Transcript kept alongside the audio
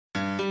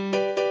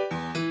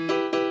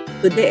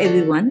Good day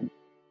everyone.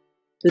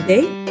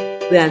 Today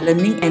we are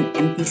learning an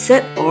empty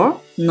set or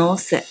null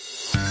set.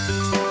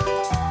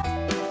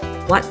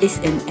 What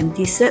is an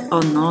empty set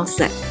or null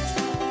set?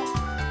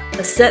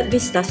 A set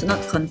which does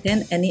not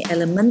contain any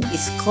element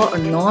is called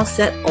a null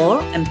set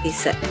or empty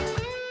set.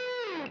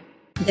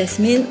 That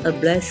means a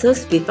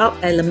braces without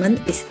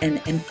element is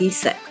an empty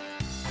set.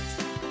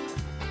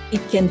 It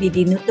can be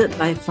denoted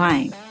by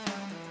phi,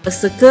 a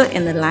circle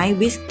and a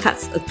line which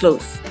cuts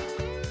across.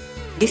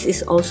 This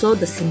is also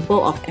the symbol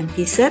of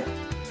empty set.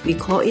 We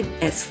call it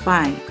as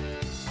phi.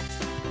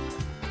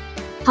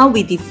 How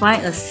we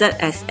define a set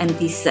as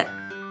empty set?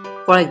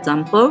 For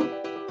example,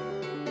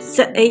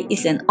 set A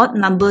is an odd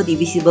number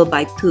divisible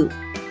by 2.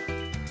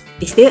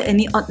 Is there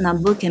any odd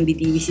number can be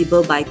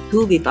divisible by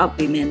 2 without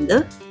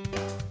remainder?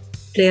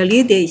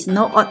 Clearly, there is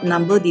no odd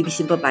number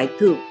divisible by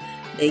 2.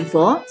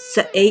 Therefore,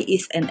 set A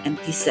is an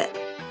empty set.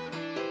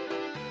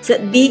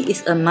 Set B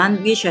is a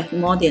month which has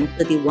more than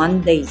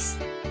 31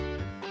 days.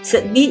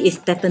 Set B is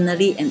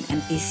definitely an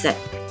empty set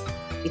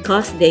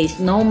because there is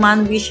no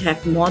month which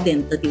have more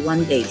than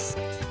 31 days.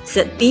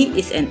 Set B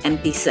is an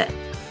empty set.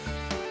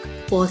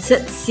 For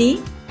set C,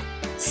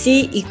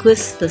 C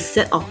equals the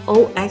set of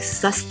all x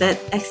such that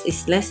x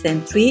is less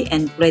than 3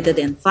 and greater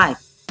than 5.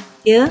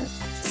 Here,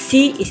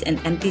 C is an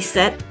empty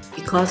set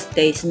because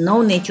there is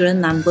no natural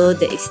number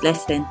that is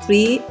less than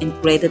 3 and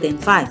greater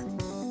than 5.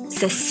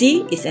 Set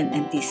C is an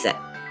empty set.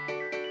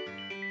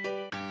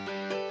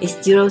 Is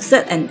zero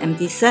set an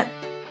empty set?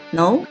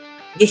 No,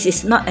 this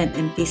is not an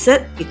empty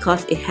set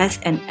because it has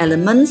an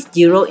element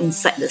 0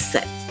 inside the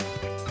set.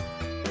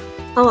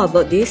 How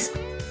about this?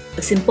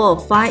 A symbol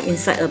of phi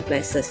inside a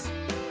braces.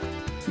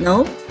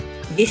 No,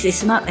 this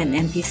is not an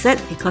empty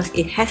set because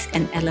it has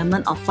an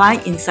element of phi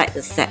inside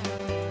the set.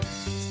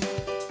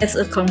 As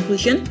a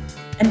conclusion,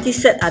 empty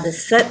sets are the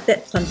sets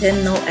that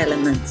contain no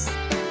elements.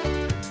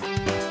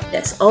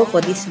 That's all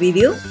for this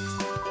video.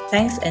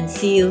 Thanks and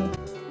see you.